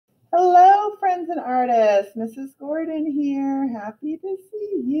friends and artists. Mrs. Gordon here. Happy to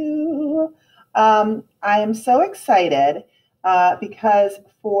see you. I am so excited because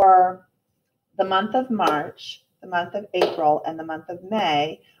for the month of March, the month of April, and the month of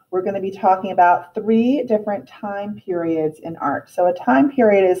May, we're going to be talking about 3 different time periods in art. So a time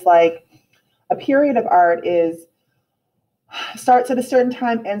period is like a period of art starts at a certain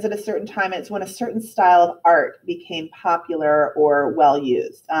time, ends at a certain time. It's when a certain style of art became popular or well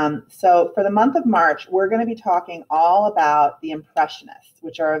used. So for the month of March, we're going to be talking all about the Impressionists,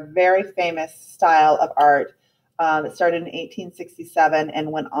 which are a very famous style of art that started in 1867 and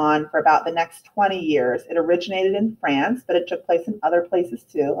went on for about the next 20 years. It originated in France, but it took place in other places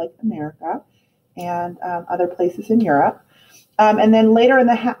too, like America and other places in Europe. And then later in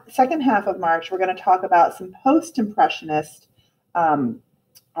the second half of March, we're going to talk about some post-impressionist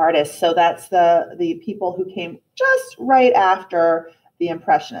artists. So that's the people who came just right after the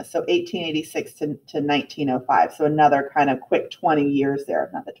Impressionists, so 1886 to 1905. So another kind of quick 20 years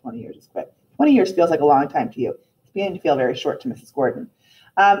there. Not that 20 years is quick. 20 years feels like a long time to you. It's beginning to feel very short to Mrs. Gordon.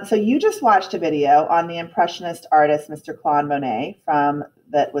 So you just watched a video on the Impressionist artist, Mr. Claude Monet,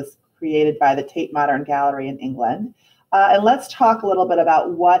 that was created by the Tate Modern Gallery in England. And let's talk a little bit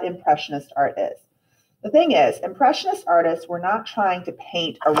about what Impressionist art is. The thing is, Impressionist artists were not trying to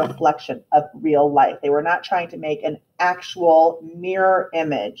paint a reflection of real life. They were not trying to make an actual mirror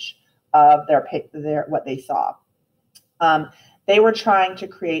image of what they saw. They were trying to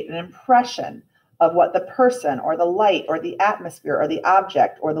create an impression of what the person or the light or the atmosphere or the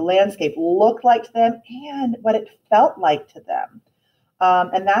object or the landscape looked like to them and what it felt like to them.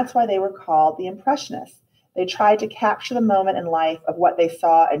 And that's why they were called the Impressionists. They tried to capture the moment in life of what they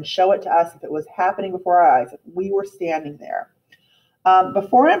saw and show it to us if it was happening before our eyes, if we were standing there.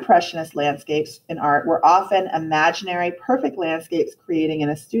 Before Impressionist landscapes in art were often imaginary, perfect landscapes creating in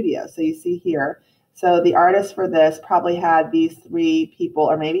a studio. So you see here, so the artist for this probably had these 3 people,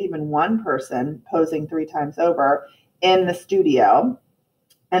 or maybe even one person posing 3 times over in the studio.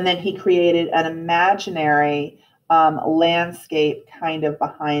 And then he created an imaginary landscape kind of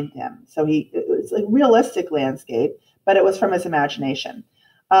behind him. So it was a realistic landscape, but it was from his imagination.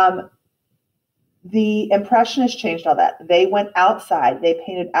 The Impressionists changed all that. They went outside. They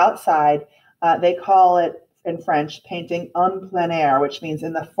painted outside. They call it in French painting en plein air, which means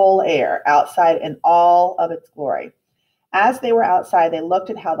in the full air, outside in all of its glory. As they were outside, they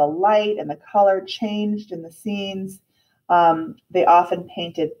looked at how the light and the color changed in the scenes. They often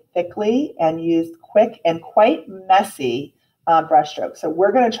painted thickly and used quick and quite messy brushstrokes. So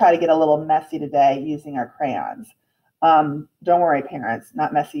we're going to try to get a little messy today using our crayons. Don't worry, parents,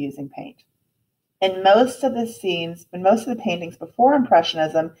 not messy using paint. In most of the scenes, in most of the paintings before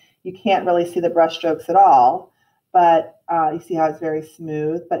Impressionism, you can't really see the brushstrokes at all, but you see how it's very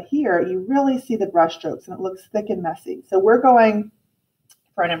smooth. But here, you really see the brushstrokes, and it looks thick and messy. So we're going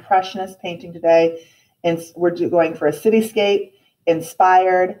for an Impressionist painting today, and we're going for a cityscape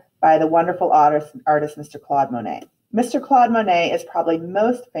inspired by the wonderful artist, Mr. Claude Monet. Mr. Claude Monet is probably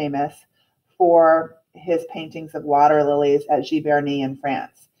most famous for his paintings of water lilies at Giverny in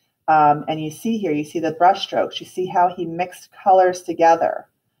France. And you see here, you see the brush strokes. You see how he mixed colors together,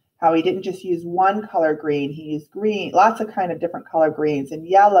 how he didn't just use one color green. He used green, lots of kind of different color greens and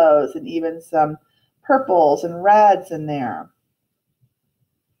yellows and even some purples and reds in there.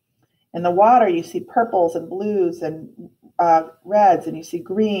 In the water, you see purples and blues and reds, and you see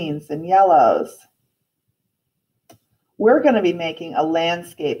greens and yellows. We're going to be making a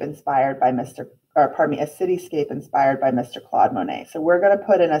landscape inspired by a cityscape inspired by Mr. Claude Monet. So we're going to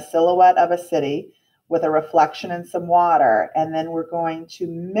put in a silhouette of a city with a reflection and some water, and then we're going to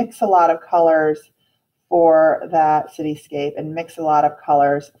mix a lot of colors for that cityscape and mix a lot of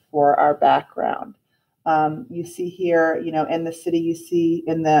colors for our background. You see here, in the city, you see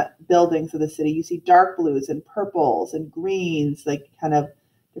in the buildings of the city, you see dark blues and purples and greens, like kind of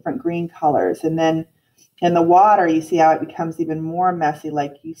different green colors. And then in the water, you see how it becomes even more messy,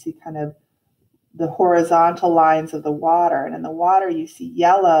 like you see kind of the horizontal lines of the water. And in the water, you see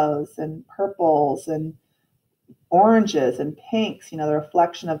yellows and purples and oranges and pinks, the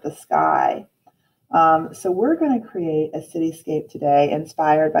reflection of the sky. So we're going to create a cityscape today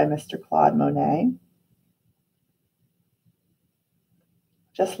inspired by Mr. Claude Monet.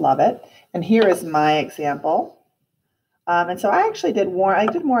 Just love it. And here is my example. And so I actually did more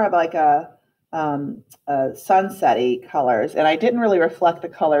of like a sunset-y colors, and I didn't really reflect the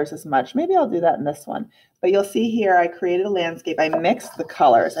colors as much. Maybe I'll do that in this one. But you'll see here, I created a landscape. I mixed the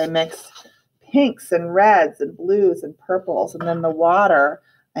colors. I mixed pinks and reds and blues and purples. And then the water,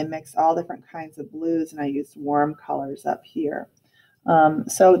 I mixed all different kinds of blues, and I used warm colors up here.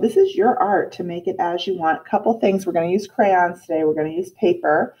 So this is your art to make it as you want. A couple things. We're going to use crayons today. We're going to use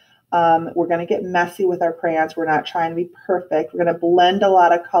paper. We're going to get messy with our crayons. We're not trying to be perfect. We're going to blend a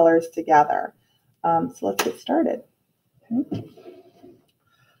lot of colors together. So let's get started. Okay.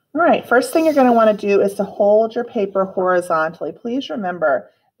 All right, first thing you're going to want to do is to hold your paper horizontally. Please remember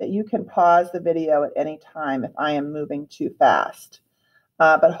that you can pause the video at any time if I am moving too fast.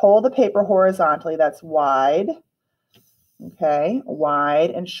 But hold the paper horizontally. That's wide. Okay,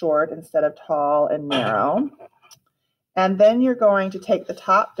 wide and short instead of tall and narrow. And then you're going to take the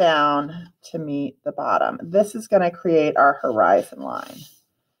top down to meet the bottom. This is going to create our horizon line.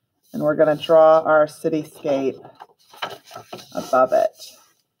 And we're going to draw our cityscape above it.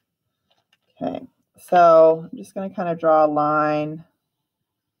 Okay, so I'm just going to kind of draw a line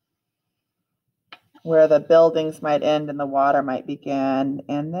where the buildings might end and the water might begin.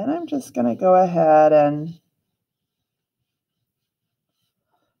 And then I'm just going to go ahead and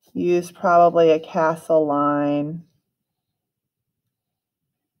use probably a castle line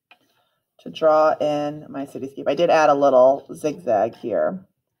to draw in my cityscape. I did add a little zigzag here.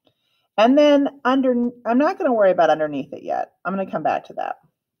 And then I'm not going to worry about underneath it yet. I'm going to come back to that.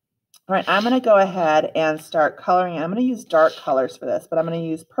 All right, I'm going to go ahead and start coloring. I'm going to use dark colors for this, but I'm going to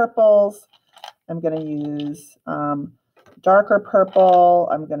use purples. I'm going to use darker purple.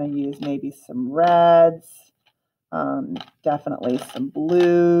 I'm going to use maybe some reds, definitely some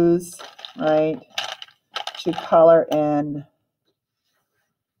blues, right, to color in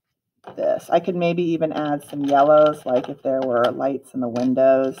this. I could maybe even add some yellows, like if there were lights in the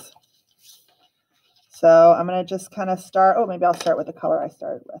windows. So I'm going to just kind of start. Oh, maybe I'll start with the color I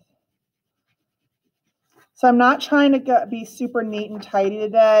started with. So I'm not trying to be super neat and tidy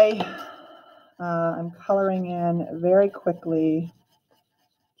today. I'm coloring in very quickly,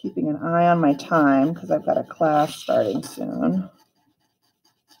 keeping an eye on my time because I've got a class starting soon.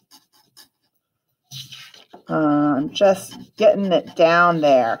 I'm just getting it down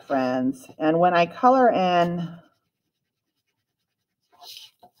there, friends. And when I color in,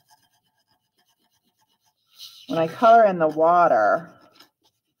 the water,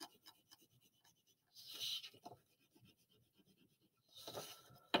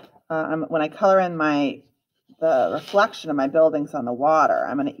 when I color in the reflection of my buildings on the water,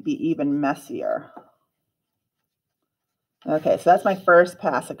 I'm going to be even messier. Okay, so that's my first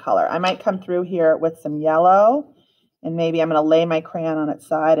pass of color. I might come through here with some yellow, and maybe I'm going to lay my crayon on its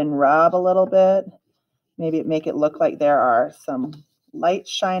side and rub a little bit. Maybe make it look like there are some lights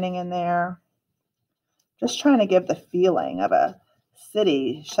shining in there. Just trying to give the feeling of a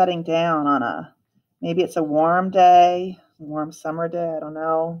city shutting down on maybe it's a warm day, warm summer day, I don't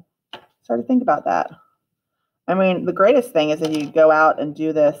know. Start to think about that. I mean, the greatest thing is that you go out and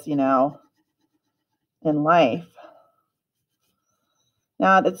do this, you know, in life.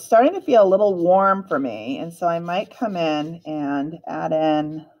 Now it's starting to feel a little warm for me, and so I might come in and add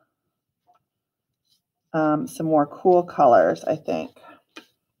in some more cool colors, I think.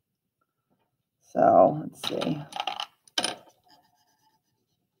 So let's see.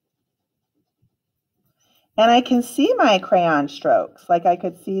 And I can see my crayon strokes, like I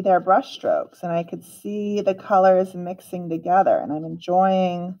could see their brush strokes, and I could see the colors mixing together, and I'm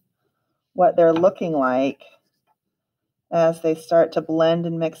enjoying what they're looking like as they start to blend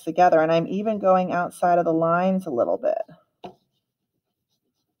and mix together. And I'm even going outside of the lines a little bit.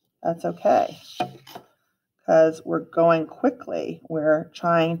 That's okay, because we're going quickly. We're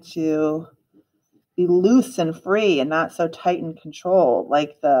trying to be loose and free and not so tight and controlled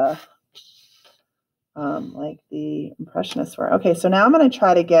like the Impressionists were. Okay, so now I'm going to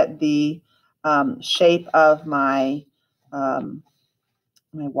try to get the shape of my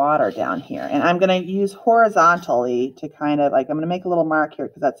my water down here, and I'm going to use horizontally to kind of like, I'm going to make a little mark here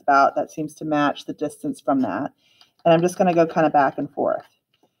because that seems to match the distance from that, and I'm just going to go kind of back and forth,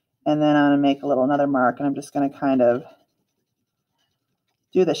 and then I'm going to make another mark, and I'm just going to kind of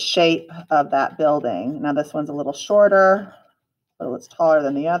do the shape of that building. Now this one's a little shorter, but it's taller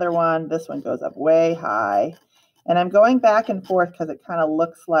than the other one. This one goes up way high. And I'm going back and forth because it kind of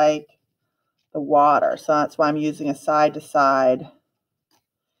looks like the water. So that's why I'm using a side to side.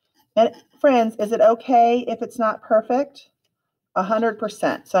 And friends, is it okay if it's not perfect?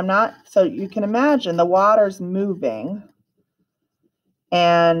 100%. So you can imagine the water's moving.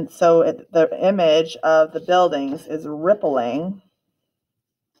 And so the image of the buildings is rippling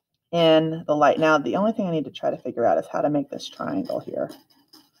in the light. Now, the only thing I need to try to figure out is how to make this triangle here.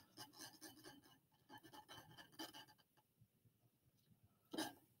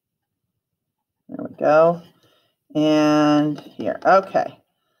 There we go. And here. Okay.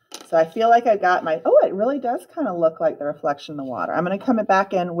 So I feel like I got my, oh, it really does kind of look like the reflection in the water. I'm going to come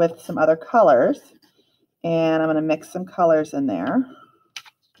back in with some other colors, and I'm going to mix some colors in there.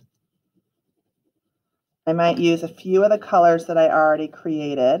 I might use a few of the colors that I already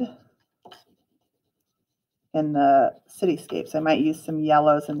created in the cityscapes. I might use some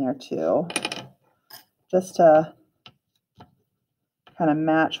yellows in there too, just to kind of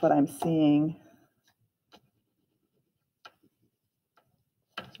match what I'm seeing.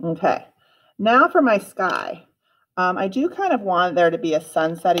 Okay, now for my sky. I do kind of want there to be a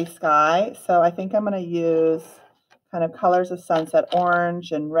sunsetty sky, so I think I'm going to use kind of colors of sunset,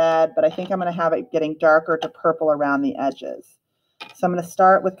 orange and red, but I think I'm going to have it getting darker to purple around the edges. So I'm going to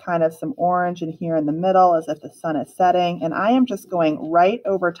start with kind of some orange in here in the middle as if the sun is setting, and I am just going right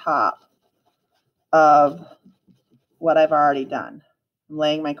over top of what I've already done. I'm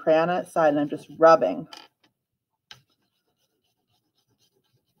laying my crayon on its side and I'm just rubbing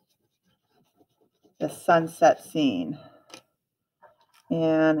the sunset scene.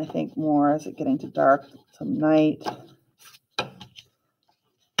 And I think more as it getting to dark, some night.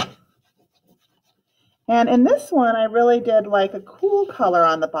 And in this one, I really did like a cool color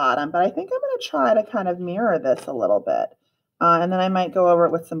on the bottom, but I think I'm going to try to kind of mirror this a little bit. And then I might go over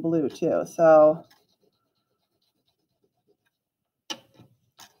it with some blue too. So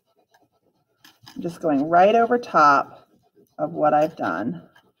I'm just going right over top of what I've done.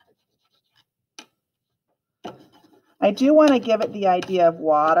 I do want to give it the idea of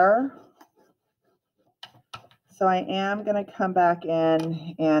water. So I am going to come back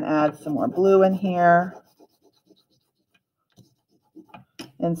in and add some more blue in here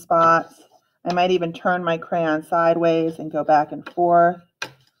in spots. I might even turn my crayon sideways and go back and forth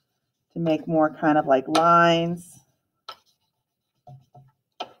to make more kind of like lines.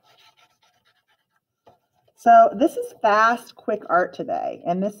 So this is fast, quick art today,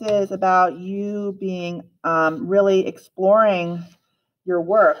 and this is about you being really exploring your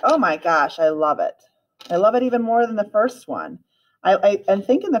work. Oh my gosh, I love it. I love it even more than the first one. I'm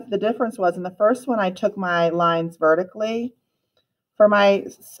thinking that the difference was in the first one, I took my lines vertically for my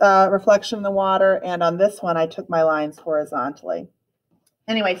reflection in the water, and on this one, I took my lines horizontally.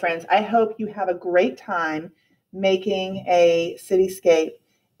 Anyway, friends, I hope you have a great time making a cityscape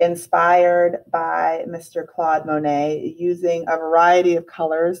inspired by Mr. Claude Monet, using a variety of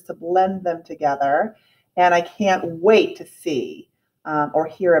colors to blend them together. And I can't wait to see or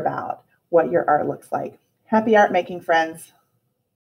hear about what your art looks like. Happy art making, friends.